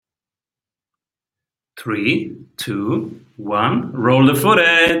Three, two, one, roll the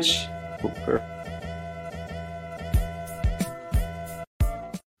footage.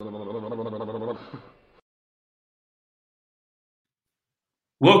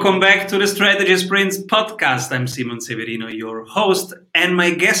 Welcome back to the Strategy Sprints podcast. I'm Simon Severino, your host, and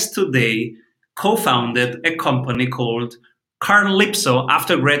my guest today co-founded a company called Carlypso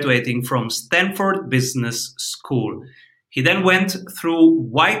after graduating from Stanford Business School. He then went through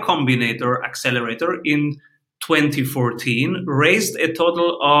Y Combinator Accelerator in 2014, raised a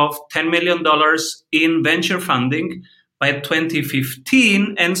total of $10 million in venture funding by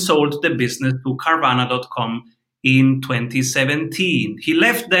 2015, and sold the business to Carvana.com in 2017. He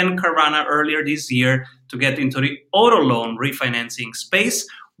left then Carvana earlier this year to get into the auto loan refinancing space.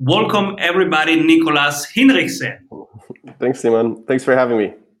 Welcome everybody, Nicolas Hinrichsen. Thanks, Simon. Thanks for having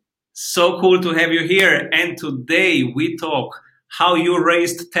me. So cool to have you here. And today we talk how you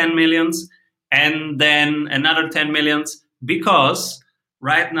raised 10 millions and then another 10 millions, because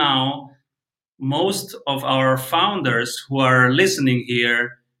right now, most of our founders who are listening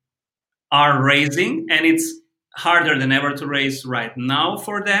here are raising, and it's harder than ever to raise right now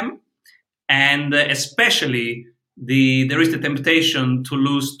for them. And especially there is the temptation to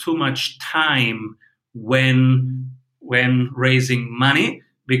lose too much time when raising money,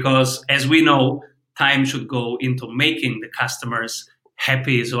 because as we know, time should go into making the customers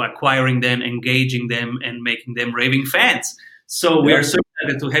happy, so acquiring them, engaging them, and making them raving fans. So we are so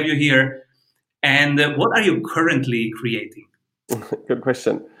excited to have you here. And what are you currently creating? Good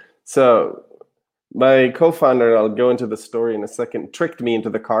question. So my co-founder, I'll go into the story in a second, tricked me into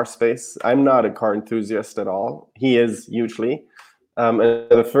the car space. I'm not a car enthusiast at all. He is hugely. And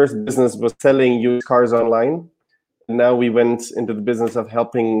the first business was selling used cars online. And now we went into the business of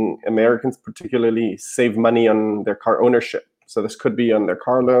helping Americans particularly save money on their car ownership. So this could be on their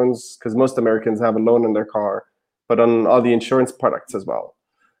car loans, because most Americans have a loan on their car, but on all the insurance products as well.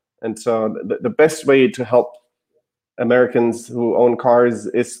 And so the best way to help Americans who own cars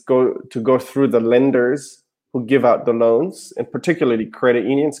is go through the lenders who give out the loans, and particularly credit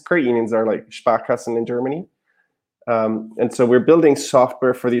unions. Credit unions are like Sparkassen in Germany. And so we're building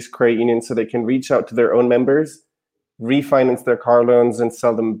software for these credit unions so they can reach out to their own members, refinance their car loans, and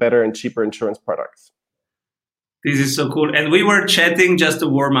sell them better and cheaper insurance products. This is so cool. And we were chatting just to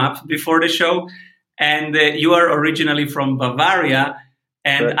warm up before the show. And you are originally from Bavaria.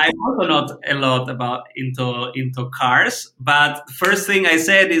 And right. I'm also not a lot about into cars. But the first thing I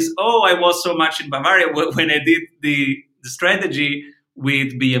said is, I was so much in Bavaria when I did the strategy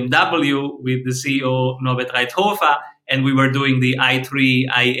with BMW, with the CEO Norbert Reithofer. And we were doing the i3,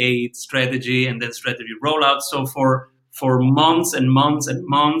 i8 strategy and then strategy rollout. So for months and months and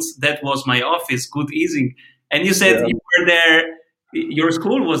months, that was my office, Good Easing. And you said you were there, your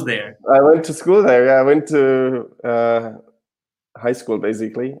school was there. I went to school there. Yeah, I went to high school,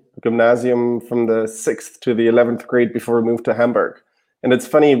 basically, gymnasium from the 6th to the 11th grade before we moved to Hamburg. And it's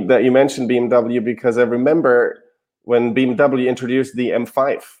funny that you mentioned BMW, because I remember when BMW introduced the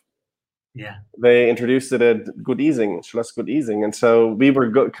M5. Yeah, they introduced it at Good Easing, Schloss Good Easing. And so we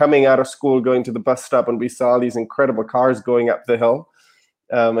were coming out of school, going to the bus stop, and we saw these incredible cars going up the hill.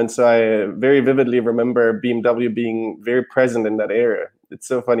 And so I very vividly remember BMW being very present in that area. It's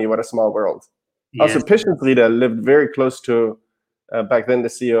so funny, what a small world. Yes. Also, Pischensrieder lived very close to, back then the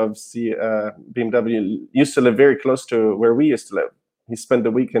CEO of BMW used to live very close to where we used to live. He spent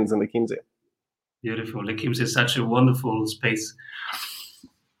the weekends in the Chiemsee. Beautiful. The Chiemsee is such a wonderful space.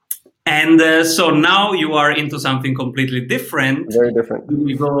 And so now you are into something completely different. Very different.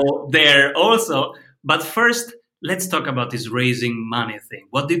 We go there also. But first, let's talk about this raising money thing.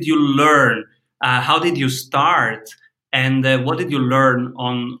 What did you learn? How did you start? And what did you learn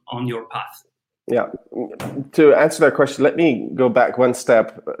on your path? Yeah. To answer that question, let me go back one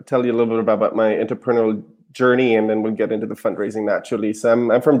step, tell you a little bit about my entrepreneurial journey, and then we'll get into the fundraising naturally. So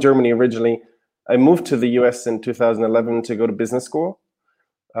I'm from Germany originally. I moved to the US in 2011 to go to business school.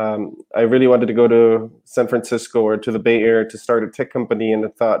 I really wanted to go to San Francisco or to the Bay Area to start a tech company, and I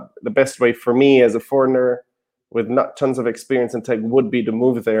thought the best way for me as a foreigner with not tons of experience in tech would be to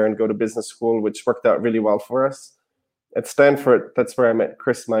move there and go to business school, which worked out really well for us. At Stanford, that's where I met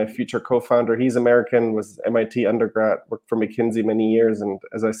Chris, my future co-founder. He's American, was MIT undergrad, worked for McKinsey many years, and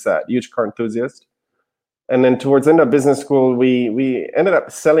as I said, huge car enthusiast. And then towards the end of business school, we ended up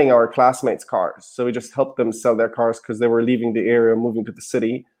selling our classmates' cars. So we just helped them sell their cars because they were leaving the area, moving to the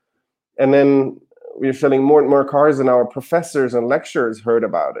city. And then we were selling more and more cars, and our professors and lecturers heard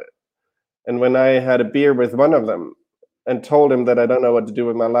about it. And when I had a beer with one of them and told him that I don't know what to do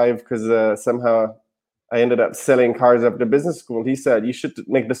with my life because somehow I ended up selling cars after business school, he said, "You should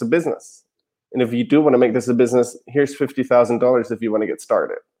make this a business." And if you do want to make this a business, here's $50,000 if you want to get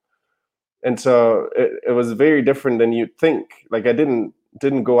started. And so it was very different than you'd think. Like I didn't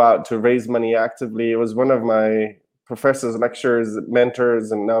go out to raise money actively. It was one of my professors, lecturers,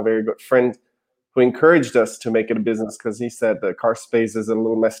 mentors, and now very good friend who encouraged us to make it a business, because he said the car space is a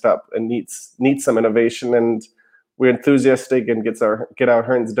little messed up and needs some innovation, and we're enthusiastic and get our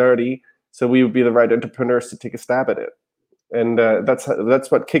hands dirty, so we would be the right entrepreneurs to take a stab at it. And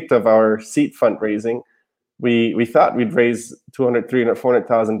that's what kicked off our seed fundraising. We thought we'd raise $200,000, $300,000,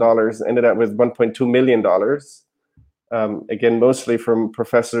 $400,000, ended up with $1.2 million. Again, mostly from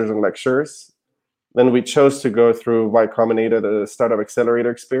professors and lecturers. Then we chose to go through Y Combinator, the startup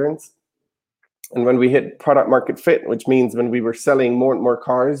accelerator experience. And when we hit product market fit, which means when we were selling more and more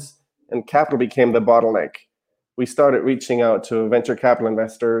cars and capital became the bottleneck, we started reaching out to venture capital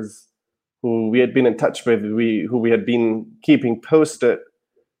investors who we had been in touch with, who we had been keeping posted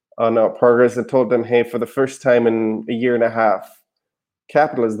on our progress, and told them, hey, for the first time in a year and a half,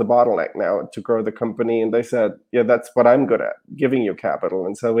 capital is the bottleneck now to grow the company. And they said, yeah, that's what I'm good at, giving you capital.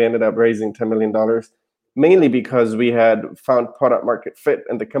 And so we ended up raising $10 million, mainly because we had found product market fit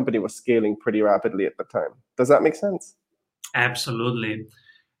and the company was scaling pretty rapidly at the time. Does that make sense? Absolutely.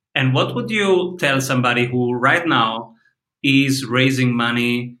 And what would you tell somebody who right now is raising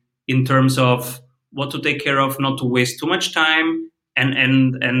money in terms of what to take care of, not to waste too much time,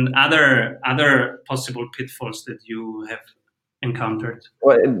 and other possible pitfalls that you have encountered?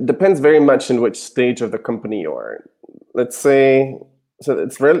 Well, it depends very much in which stage of the company you are. Let's say, so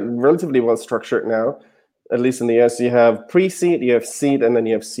it's relatively well structured now, at least in the US. You have pre-seed, you have seed, and then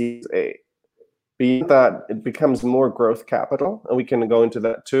you have Series A. Beyond that, it becomes more growth capital, and we can go into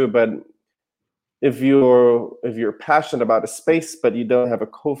that too. But if you're passionate about a space, but you don't have a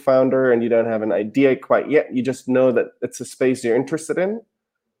co-founder and you don't have an idea quite yet, you just know that it's a space you're interested in,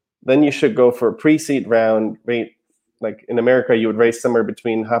 then you should go for a pre-seed round. Like in America, you would raise somewhere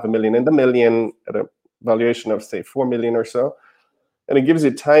between $500,000 and $1 million at a valuation of, say, $4 million or so. And it gives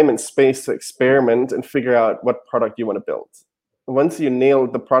you time and space to experiment and figure out what product you want to build. Once you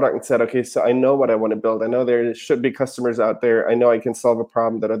nailed the product and said, okay, so I know what I want to build, I know there should be customers out there, I know I can solve a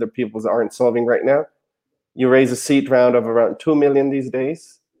problem that other people aren't solving right now, you raise a seed round of around $2 million these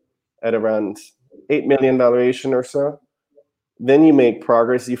days at around $8 million valuation or so. Then you make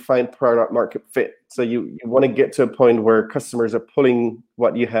progress, you find product market fit. So you want to get to a point where customers are pulling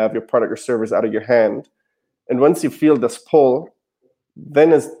what you have, your product or service, out of your hand. And once you feel this pull,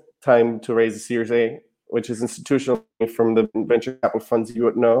 then it's time to raise a Series A, which is institutional from the venture capital funds you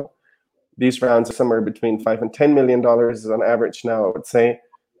would know. These rounds are somewhere between $5 and $10 million on average now, I would say.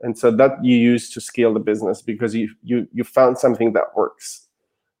 And so that you use to scale the business because you found something that works.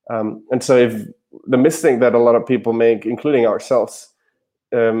 And so if the mistake that a lot of people make, including ourselves,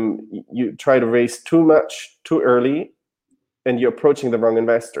 you try to raise too much too early and you're approaching the wrong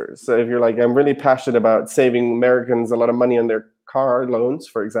investors. So if you're like, I'm really passionate about saving Americans a lot of money on their car loans,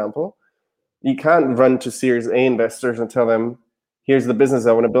 for example, you can't run to Series A investors and tell them, here's the business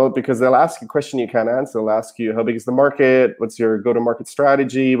I want to build, because they'll ask you a question you can't answer. They'll ask you, how big is the market? What's your go-to-market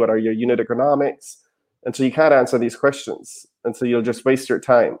strategy? What are your unit economics? And so you can't answer these questions. And so you'll just waste your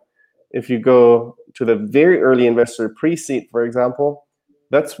time. If you go to the very early investor pre-seed, for example,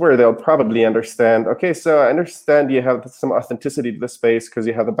 that's where they'll probably understand, okay, so I understand you have some authenticity to the space because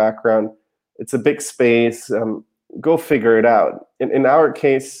you have the background. It's a big space. Go figure it out. In our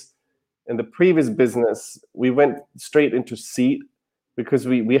case, in the previous business, we went straight into seed because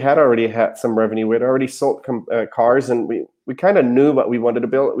we had already had some revenue. We had already sold cars, and we kind of knew what we wanted to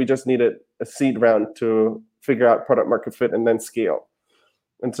build. We just needed a seed round to figure out product market fit and then scale.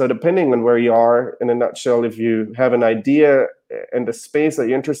 And so depending on where you are, in a nutshell, if you have an idea and a space that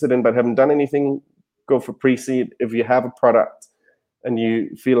you're interested in but haven't done anything, go for pre-seed. If you have a product and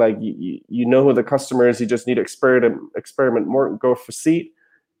you feel like you know who the customer is, you just need to experiment more, go for seed.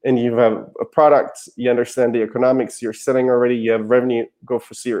 And you have a product, you understand the economics, you're selling already, you have revenue, go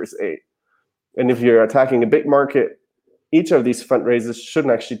for Series A. And if you're attacking a big market, each of these fundraisers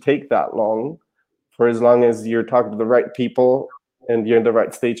shouldn't actually take that long, for as long as you're talking to the right people and you're in the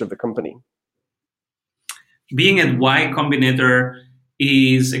right stage of the company. Being at Y Combinator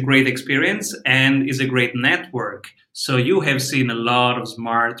is a great experience and is a great network. So you have seen a lot of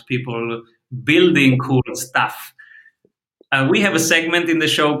smart people building cool stuff. We have a segment in the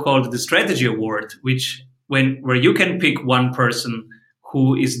show called the Strategy Award, where you can pick one person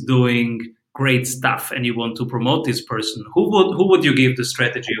who is doing great stuff and you want to promote this person. Who would you give the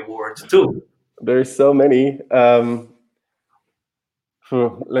Strategy Award to? There's so many.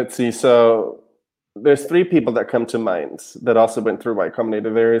 Let's see. So there's three people that come to mind that also went through Y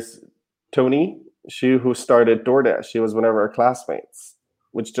Combinator. There's Tony, she who started DoorDash. She was one of our classmates,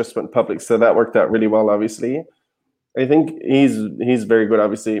 which just went public. So that worked out really well, obviously. I think he's very good,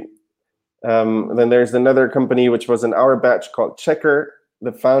 obviously. Then there's another company which was in our batch called Checker.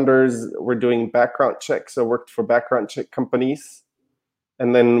 The founders were doing background checks, so worked for background check companies.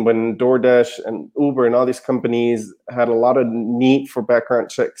 And then when DoorDash and Uber and all these companies had a lot of need for background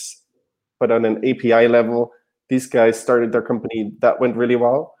checks, but on an API level, these guys started their company. That went really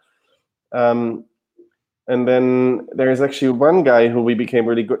well. And then there's actually one guy who we became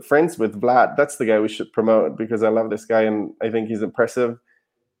really good friends with, Vlad. That's the guy we should promote because I love this guy and I think he's impressive.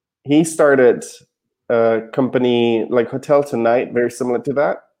 He started a company like Hotel Tonight, very similar to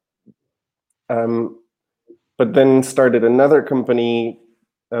that. But then started another company,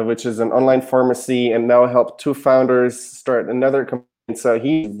 which is an online pharmacy, and now helped two founders start another company. So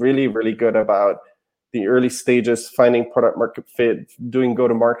he's really, really good about the early stages, finding product market fit, doing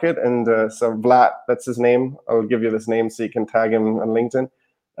go-to-market. And so Vlad, that's his name. I'll give you this name so you can tag him on LinkedIn.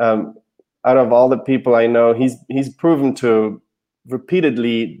 Out of all the people I know, he's proven to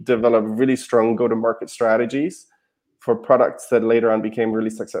repeatedly develop really strong go-to-market strategies for products that later on became really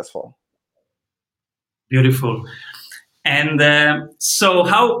successful. Beautiful. And so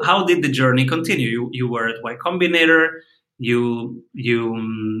how did the journey continue? You were at Y Combinator. You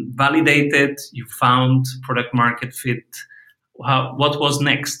validated, you found product market fit. What was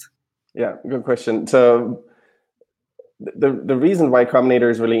next? Yeah, good question. So the reason Y Combinator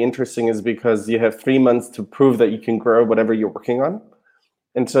is really interesting is because you have 3 months to prove that you can grow whatever you're working on.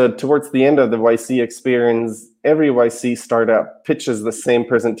 And so towards the end of the YC experience, every YC startup pitches the same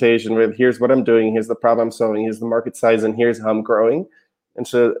presentation with, here's what I'm doing, here's the problem I'm solving, here's the market size, and here's how I'm growing. And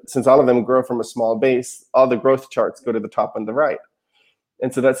so since all of them grow from a small base, all the growth charts go to the top on the right.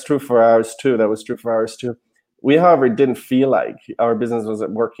 And so that's true for ours too. That was true for ours too. We, however, didn't feel like our business was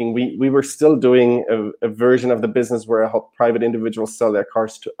working. We were still doing a version of the business where I help private individuals sell their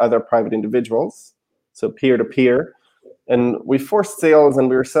cars to other private individuals, so peer-to-peer. And we forced sales, and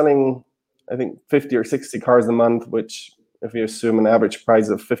we were selling, I think, 50 or 60 cars a month, which if you assume an average price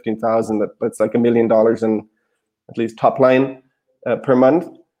of $15,000, that's like $1 million in at least top line per month.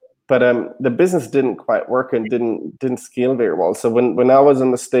 But the business didn't quite work and didn't scale very well. So when I was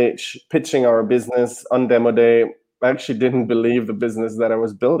on the stage pitching our business on demo day, I actually didn't believe the business that I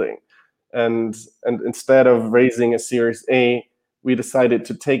was building. And instead of raising a Series A, we decided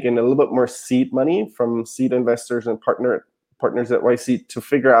to take in a little bit more seed money from seed investors and partners at YC to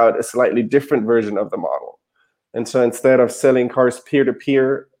figure out a slightly different version of the model. And so instead of selling cars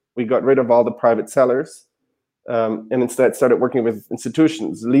peer-to-peer, we got rid of all the private sellers. And instead started working with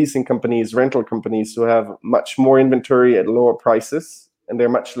institutions, leasing companies, rental companies who have much more inventory at lower prices, and they're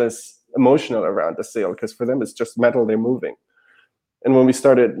much less emotional around the sale because for them it's just metal they're moving. And when we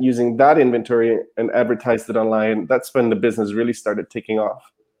started using that inventory and advertised it online, that's when the business really started taking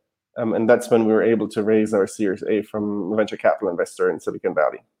off. And that's when we were able to raise our Series A from a venture capital investor in Silicon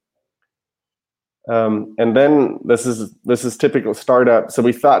Valley. And then this is typical startup. So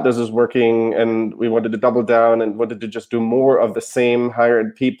we thought this was working, and we wanted to double down and wanted to just do more of the same,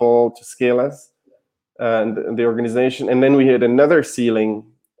 hired people to scale us and the organization. And then we hit another ceiling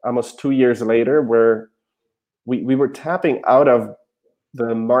almost 2 years later, where we were tapping out of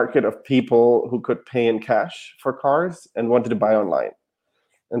the market of people who could pay in cash for cars and wanted to buy online.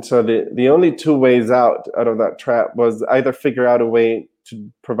 And so the only two ways out of that trap was either figure out a way to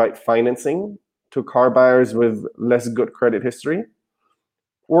provide financing to car buyers with less good credit history,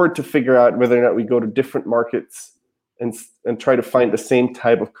 or to figure out whether or not we go to different markets and try to find the same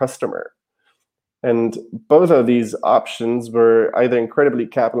type of customer. And both of these options were either incredibly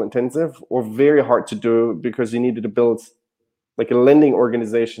capital intensive or very hard to do because you needed to build like a lending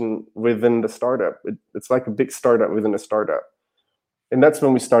organization within the startup. It's like a big startup within a startup. And that's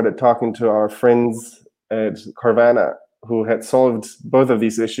when we started talking to our friends at Carvana who had solved both of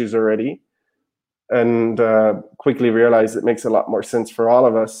these issues already, and quickly realized it makes a lot more sense for all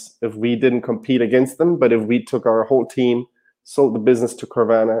of us if we didn't compete against them, but if we took our whole team, sold the business to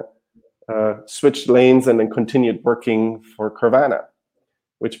Carvana, switched lanes, and then continued working for Carvana,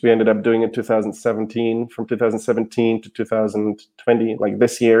 which we ended up doing in 2017, from 2017 to 2020, like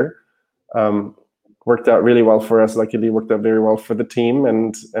this year. Worked out really well for us. Luckily, worked out very well for the team,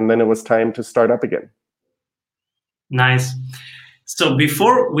 and then it was time to start up again. Nice. So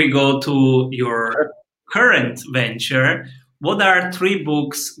before we go to your current venture, what are 3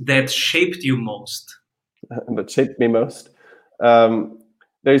 books that shaped you most? That shaped me most.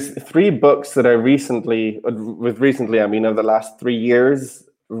 There's 3 books that I recently, I mean over the last 3 years,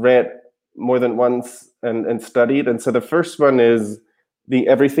 read more than once and studied. And so the first one is The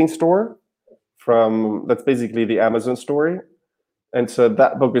Everything Store that's basically the Amazon story. And so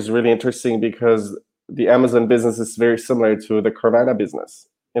that book is really interesting because the Amazon business is very similar to the Carvana business.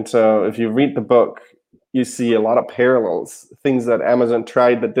 And so if you read the book, you see a lot of parallels, things that Amazon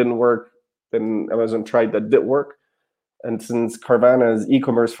tried that didn't work, then Amazon tried that did work. And since Carvana is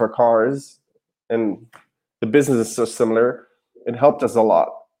e-commerce for cars and the business is so similar, it helped us a lot.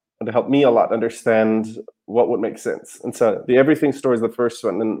 And it helped me a lot understand what would make sense. And so the Everything Story is the first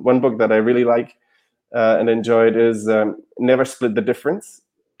one. And one book that I really like and enjoyed is Never Split the Difference.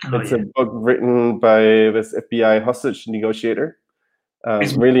 It's a book written by this FBI hostage negotiator.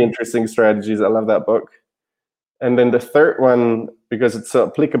 Really interesting strategies. I love that book. And then the third one, because it's so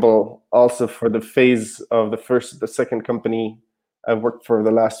applicable also for the phase of the second company I've worked for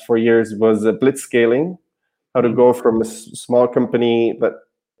the last 4 years, was Blitzscaling, how to go from a small company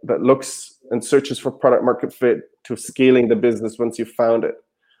that looks and searches for product market fit to scaling the business once you've found it.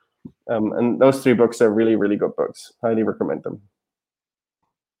 And those 3 books are really, really good books. Highly recommend them.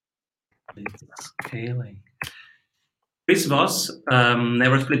 Scaling. Chris Voss,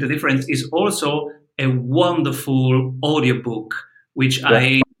 Never Split the Difference, is also a wonderful audiobook, which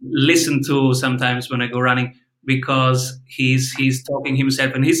I listen to sometimes when I go running, because he's talking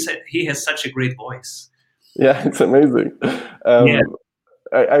himself, and he has such a great voice. Yeah, it's amazing.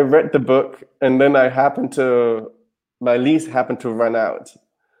 I read the book, and then my lease happened to run out.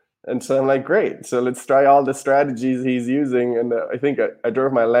 And so I'm like, great. So let's try all the strategies he's using. And I think I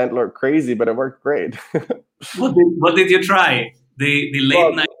drove my landlord crazy, but it worked great. What did you try? The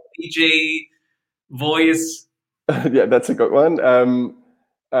late night DJ voice? Yeah, that's a good one.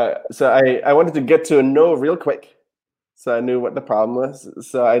 So I wanted to get to a no real quick. So I knew what the problem was.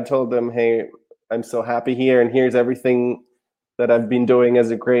 So I told them, hey, I'm so happy here, and here's everything that I've been doing as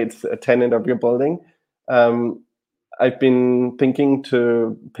a great tenant of your building. I've been thinking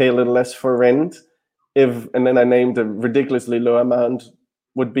to pay a little less for rent and then I named a ridiculously low amount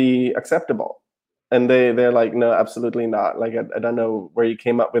would be acceptable. And they're like, no, absolutely not. Like, I don't know where you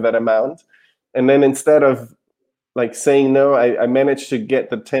came up with that amount. And then instead of like saying no, I managed to get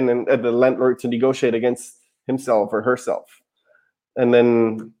the landlord to negotiate against himself or herself. And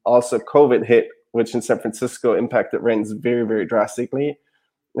then also COVID hit, which in San Francisco impacted rents very, very drastically.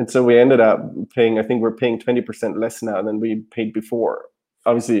 And so we ended up paying, I think we're paying 20% less now than we paid before.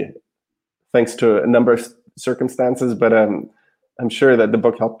 Obviously, thanks to a number of circumstances, but I'm sure that the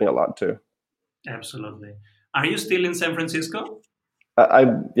book helped me a lot too. Absolutely. Are you still in San Francisco?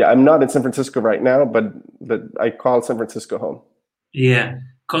 I'm not in San Francisco right now, but I call San Francisco home. Yeah,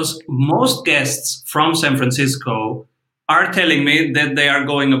 because most guests from San Francisco are telling me that they are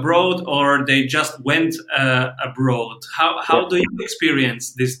going abroad or they just went abroad. How do you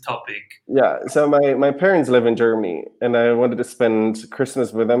experience this topic? Yeah, so my parents live in Germany, and I wanted to spend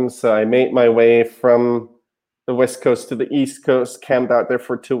Christmas with them. So I made my way from the West Coast to the East Coast, camped out there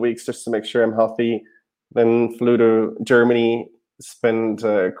for 2 weeks just to make sure I'm healthy. Then flew to Germany, spent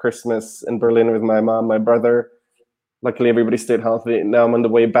Christmas in Berlin with my mom, my brother. Luckily, everybody stayed healthy. Now I'm on the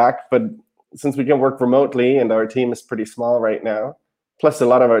way back, but since we can work remotely and our team is pretty small right now, plus a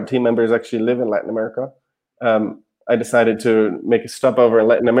lot of our team members actually live in Latin America, I decided to make a stopover in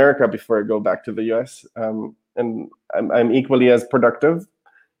Latin America before I go back to the US. And I'm equally as productive,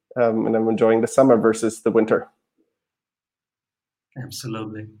 and I'm enjoying the summer versus the winter.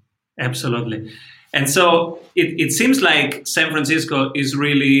 Absolutely. And so it seems like San Francisco is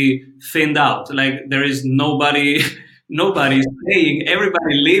really thinned out. Like there is nobody staying,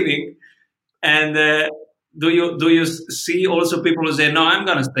 everybody leaving. And do you see also people who say, no, I'm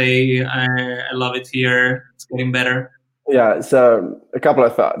gonna stay. I love it here. It's getting better. Yeah. So a couple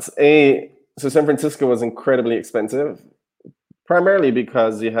of thoughts. So San Francisco was incredibly expensive, primarily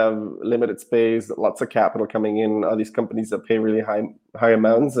because you have limited space, lots of capital coming in, all these companies that pay really high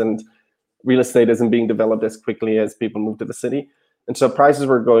amounts, and real estate isn't being developed as quickly as people move to the city. And so prices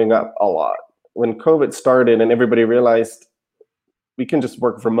were going up a lot. When COVID started and everybody realized we can just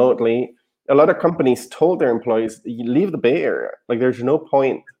work remotely, a lot of companies told their employees, leave the Bay Area. Like there's no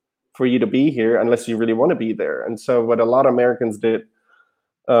point for you to be here unless you really want to be there. And so what a lot of Americans did,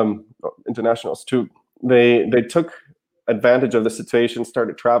 internationals too, they took advantage of the situation,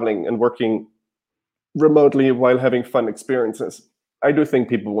 started traveling and working remotely while having fun experiences. I do think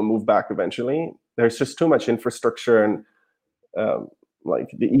people will move back eventually. There's just too much infrastructure, and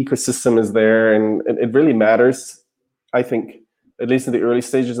like the ecosystem is there, and it really matters, I think, at least in the early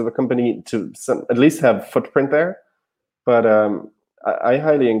stages of the company, to at least have footprint there. But I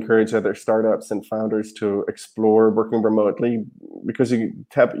highly encourage other startups and founders to explore working remotely, because you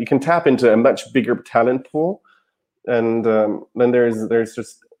can tap into a much bigger talent pool, and then there's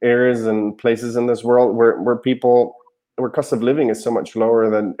just areas and places in this world where cost of living is so much lower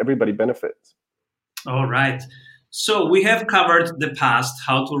than everybody benefits. All right. So we have covered the past,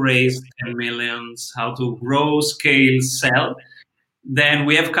 how to raise 10 millions, how to grow, scale, sell. Then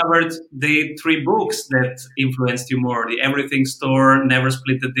we have covered the three books that influenced you more: The Everything Store, Never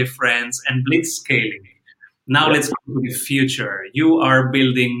Split the Difference, and Blitzscaling. Now let's go to the future. You are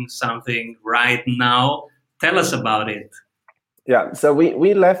building something right now. Tell us about it. Yeah, so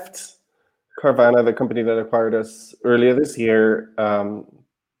we left Carvana, the company that acquired us earlier this year,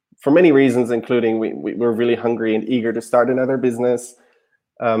 for many reasons, including we were really hungry and eager to start another business.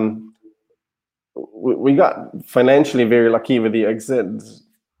 We got financially very lucky with the exit,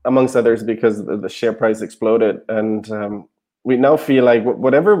 amongst others, because the share price exploded. And we now feel like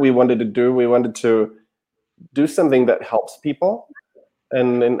whatever we wanted to do, we wanted to do something that helps people.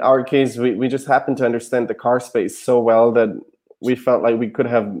 And in our case, we just happened to understand the car space so well that we felt like we could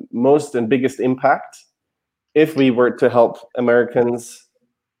have most and biggest impact if we were to help Americans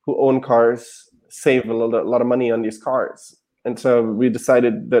who own cars save a lot of money on these cars. And so we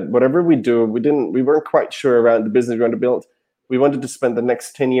decided that whatever we do, we weren't quite sure around the business we want to build. We wanted to spend the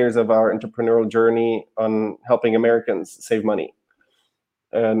next 10 years of our entrepreneurial journey on helping Americans save money.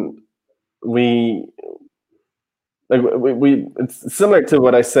 And it's similar to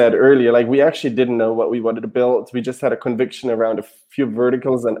what I said earlier. Like, we actually didn't know what we wanted to build. We just had a conviction around a few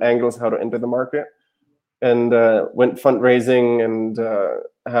verticals and angles how to enter the market, and went fundraising and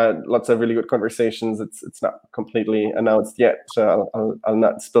had lots of really good conversations. It's not completely announced yet, so I'll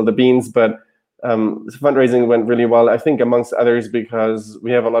not spill the beans. But fundraising went really well, I think, amongst others, because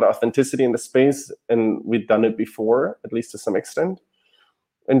we have a lot of authenticity in the space, and we've done it before, at least to some extent.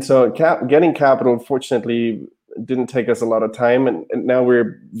 And so getting capital, fortunately, didn't take us a lot of time, and now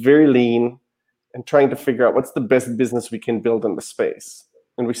we're very lean and trying to figure out what's the best business we can build in the space.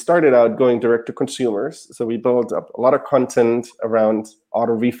 And we started out going direct to consumers. So we built up a lot of content around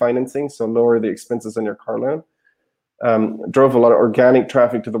auto refinancing, so lower the expenses on your car loan. Drove a lot of organic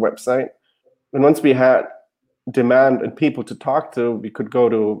traffic to the website. And once we had demand and people to talk to, we could go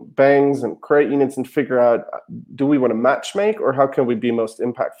to banks and credit unions and figure out, do we want to matchmake, or how can we be most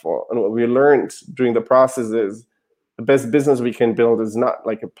impactful? And what we learned during the process is the best business we can build is not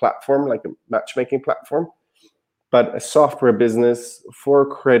like a platform, like a matchmaking platform, but a software business for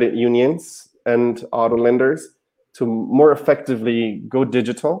credit unions and auto lenders to more effectively go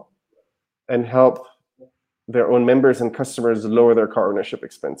digital and help their own members and customers lower their car ownership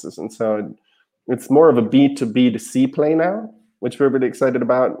expenses. And so it's more of a B2B2C play now, which we're really excited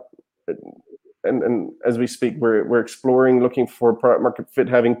about. And as we speak, we're exploring, looking for product market fit,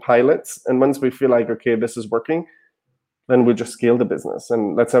 having pilots. And once we feel like, okay, this is working, then we'll just scale the business.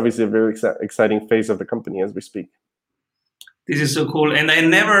 And that's obviously a very exciting phase of the company as we speak. This is so cool. And I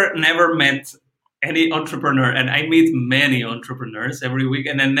never met any entrepreneur, and I meet many entrepreneurs every week,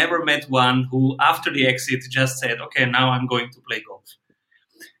 and I never met one who, after the exit, just said, okay, now I'm going to play golf.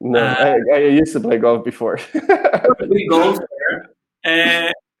 No, I used to play golf before. Golf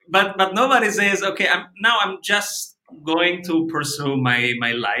there. But nobody says, okay, I'm just going to pursue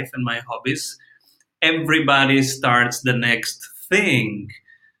my life and my hobbies. Everybody starts the next thing.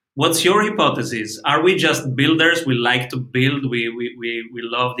 What's your hypothesis? Are we just builders? We like to build. We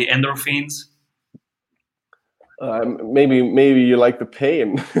love the endorphins. Maybe you like the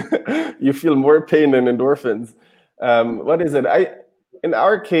pain. You feel more pain than endorphins. What is it? In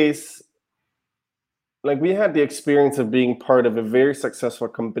our case, like, we had the experience of being part of a very successful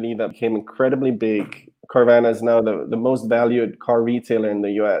company that became incredibly big. Carvana is now the most valued car retailer in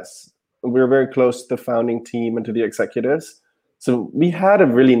the US. We're very close to the founding team and to the executives. So we had a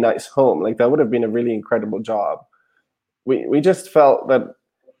really nice home. Like, that would have been a really incredible job. We just felt that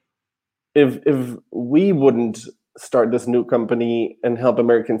if we wouldn't start this new company and help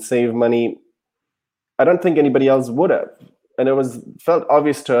Americans save money, I don't think anybody else would have. And it felt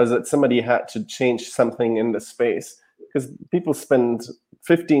obvious to us that somebody had to change something in the space, because people spend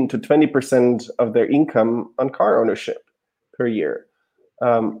 15 to 20% of their income on car ownership per year.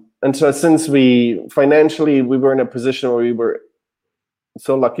 And so since financially we were in a position where we were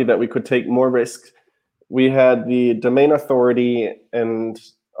so lucky that we could take more risk, we had the domain authority and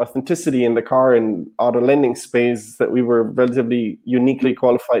authenticity in the car and auto lending space that we were relatively uniquely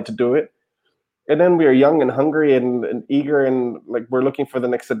qualified to do it. And then we are young and hungry and eager, and like, we're looking for the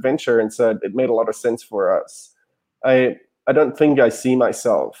next adventure. And so it made a lot of sense for us. I don't think I see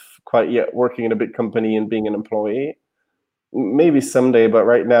myself quite yet working in a big company and being an employee. Maybe someday, but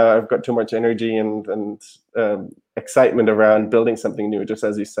right now I've got too much energy and excitement around building something new. Just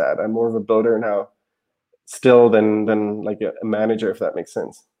as you said, I'm more of a builder now still than like a manager, if that makes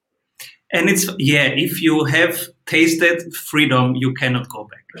sense. And if you have tasted freedom, you cannot go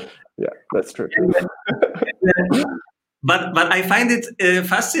back. Yeah, that's true. But I find it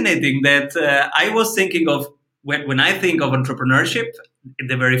fascinating that I was thinking of when I think of entrepreneurship in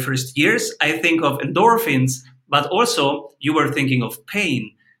the very first years, I think of endorphins, but also you were thinking of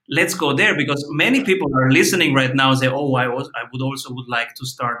pain. Let's go there because many people are listening right now and say, "Oh, I would like to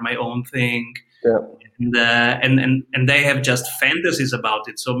start my own thing." Yeah. And they have just fantasies about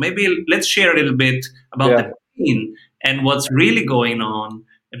it. So maybe let's share a little bit about the pain and what's really going on,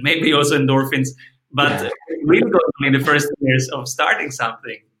 and maybe also endorphins, but really going on in the first years of starting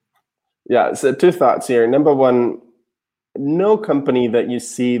something. Yeah, so two thoughts here. Number one, no company that you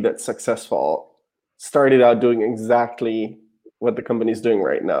see that's successful started out doing exactly what the company is doing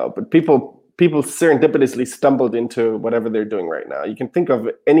right now, but people serendipitously stumbled into whatever they're doing right now. You can think of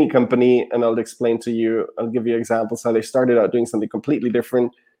any company, and I'll explain to you, I'll give you examples how they started out doing something completely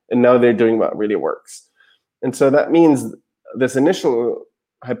different, and now they're doing what really works. And so that means this initial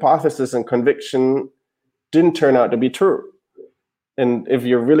hypothesis and conviction didn't turn out to be true. And if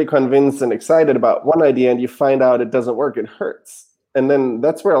you're really convinced and excited about one idea and you find out it doesn't work, it hurts. And then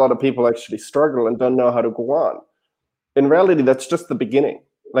that's where a lot of people actually struggle and don't know how to go on. In reality, that's just the beginning.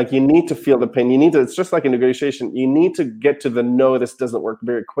 Like, you need to feel the pain. It's just like a negotiation. You need to get to the no, this doesn't work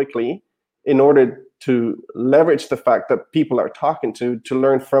very quickly in order to leverage the fact that people are talking to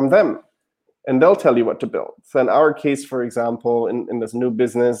learn from them. And they'll tell you what to build. So in our case, for example, in this new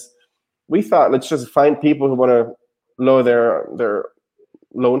business, we thought, let's just find people who want to lower their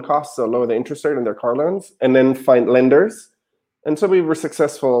loan costs, so lower the interest rate on their car loans, and then find lenders. And so we were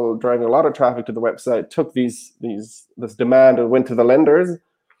successful driving a lot of traffic to the website, took this demand and went to the lenders.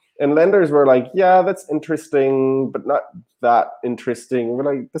 And lenders were like, yeah, that's interesting, but not that interesting. We're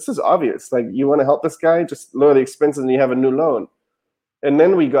like, this is obvious. Like, you want to help this guy, just lower the expenses and you have a new loan. And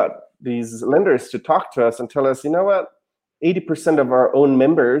then we got these lenders to talk to us and tell us, you know what, 80% of our own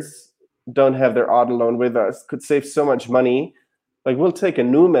members don't have their auto loan with us, could save so much money. Like, we'll take a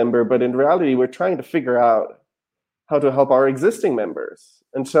new member, but in reality, we're trying to figure out how to help our existing members.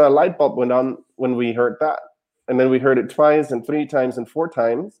 And so a light bulb went on when we heard that. And then we heard it twice and 3 times and 4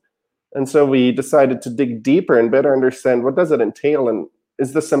 times. And so we decided to dig deeper and better understand, what does it entail? And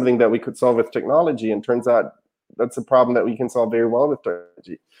is this something that we could solve with technology? And turns out that's a problem that we can solve very well with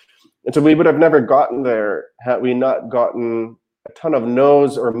technology. And so we would have never gotten there had we not gotten a ton of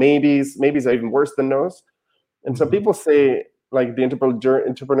no's or maybes. Maybes are even worse than no's. And so people say, like, the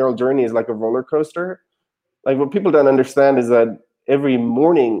entrepreneurial journey is like a roller coaster. Like, what people don't understand is that every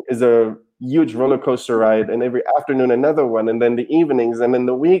morning is a huge roller coaster ride, and every afternoon another one, and then the evenings, and then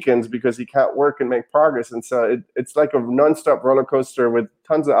the weekends, because you can't work and make progress. And so it's like a nonstop roller coaster with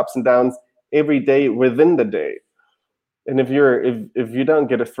tons of ups and downs every day within the day. And if you don't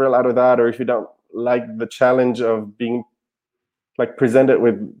get a thrill out of that, or if you don't like the challenge of being like presented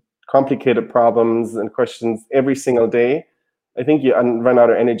with complicated problems and questions every single day, I think you run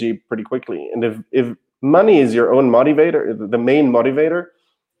out of energy pretty quickly. And if money is your own motivator, the main motivator,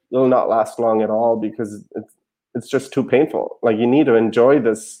 you'll not last long at all, because it's just too painful. Like, you need to enjoy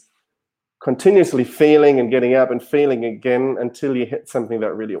this continuously failing and getting up and failing again until you hit something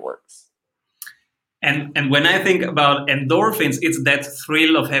that really works. And when I think about endorphins, it's that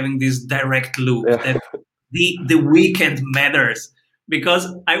thrill of having this direct loop, that the weekend matters.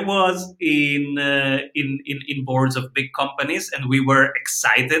 Because I was in boards of big companies, and we were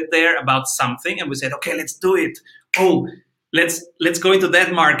excited there about something, and we said, okay, let's do it. Oh, let's go into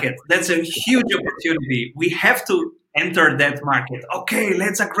that market. That's a huge opportunity. We have to enter that market. Okay,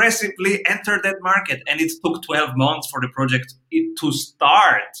 let's aggressively enter that market. And it took 12 months for the project to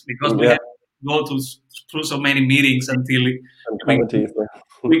start, because we had to go through so many meetings until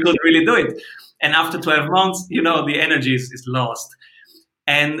we could really do it. And after 12 months, the energy is lost.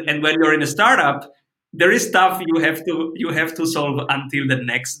 And when you're in a startup, there is stuff you have to solve until the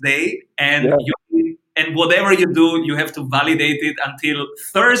next day, and and whatever you do, you have to validate it until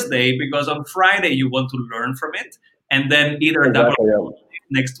Thursday, because on Friday you want to learn from it, and then either double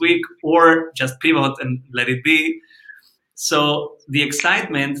next week or just pivot and let it be. So the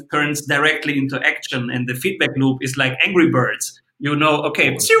excitement turns directly into action, and the feedback loop is like Angry Birds.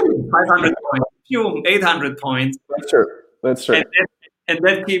 Okay, 500 points, 800 points. That's true. And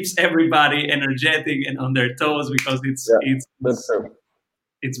that keeps everybody energetic and on their toes, because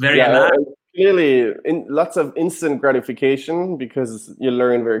it's very alive. Clearly, lots of instant gratification, because you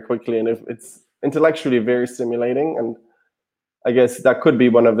learn very quickly, and it's intellectually very stimulating. And I guess that could be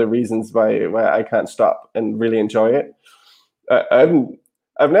one of the reasons why I can't stop and really enjoy it.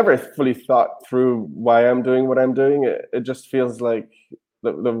 I've never fully thought through why I'm doing what I'm doing. It just feels like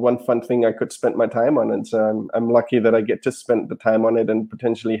the one fun thing I could spend my time on. And so I'm lucky that I get to spend the time on it and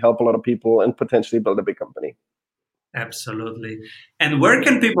potentially help a lot of people and potentially build a big company. Absolutely. And where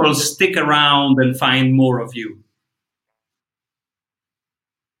can people stick around and find more of you?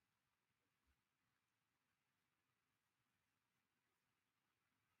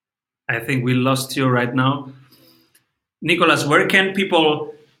 I think we lost you right now. Nicolas, where can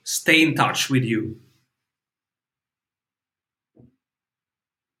people stay in touch with you?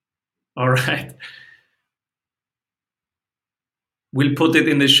 All right. We'll put it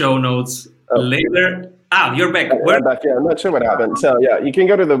in the show notes later. You're back. I'm back. Yeah, I'm not sure what happened. So yeah, you can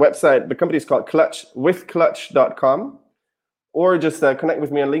go to the website. The company's called Clutch, withclutch.com, or just connect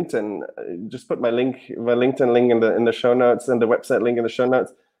with me on LinkedIn. Just put my LinkedIn link in the show notes and the website link in the show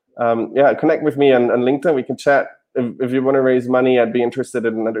notes. Connect with me on LinkedIn. We can chat. If you want to raise money, I'd be interested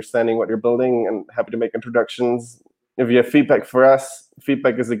in understanding what you're building and happy to make introductions. If you have feedback for us,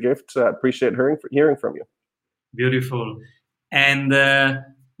 feedback is a gift. So I appreciate hearing from you. Beautiful. And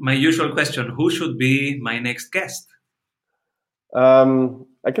my usual question, who should be my next guest?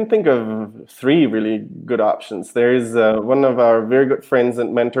 I can think of 3 really good options. There's one of our very good friends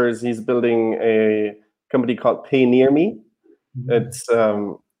and mentors. He's building a company called PayNearMe. Mm-hmm. It's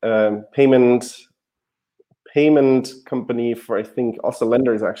payment company for, I think, also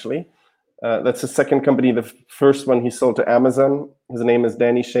lenders, actually. That's his second company. The first one he sold to Amazon. His name is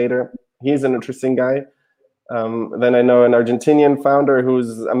Danny Shader. He's an interesting guy. Then I know an Argentinian founder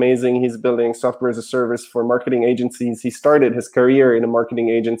who's amazing. He's building software as a service for marketing agencies. He started his career in a marketing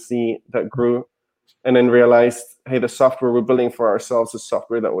agency that grew and then realized, hey, the software we're building for ourselves is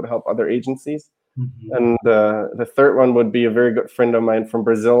software that would help other agencies. Mm-hmm. And the third one would be a very good friend of mine from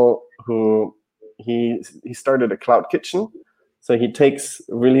Brazil who he started a cloud kitchen. So he takes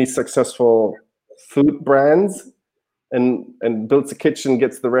really successful food brands and builds a kitchen,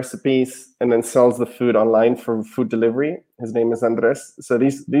 gets the recipes, and then sells the food online for food delivery. His name is Andres. So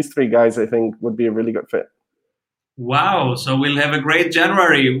these 3 guys, I think, would be a really good fit. Wow. So we'll have a great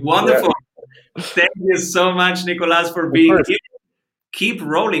January. Wonderful. Yeah. Thank you so much, Nicolas, for being here. Keep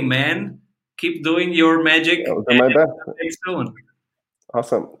rolling, man. Keep doing your magic. I'll do my best. Thanks soon.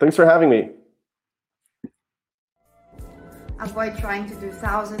 Awesome. Thanks for having me. Avoid trying to do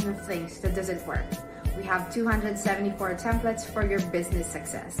thousands of things that doesn't work. We have 274 templates for your business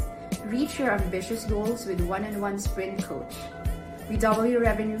success. Reach your ambitious goals with one-on-one sprint coach. We double your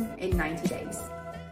revenue in 90 days.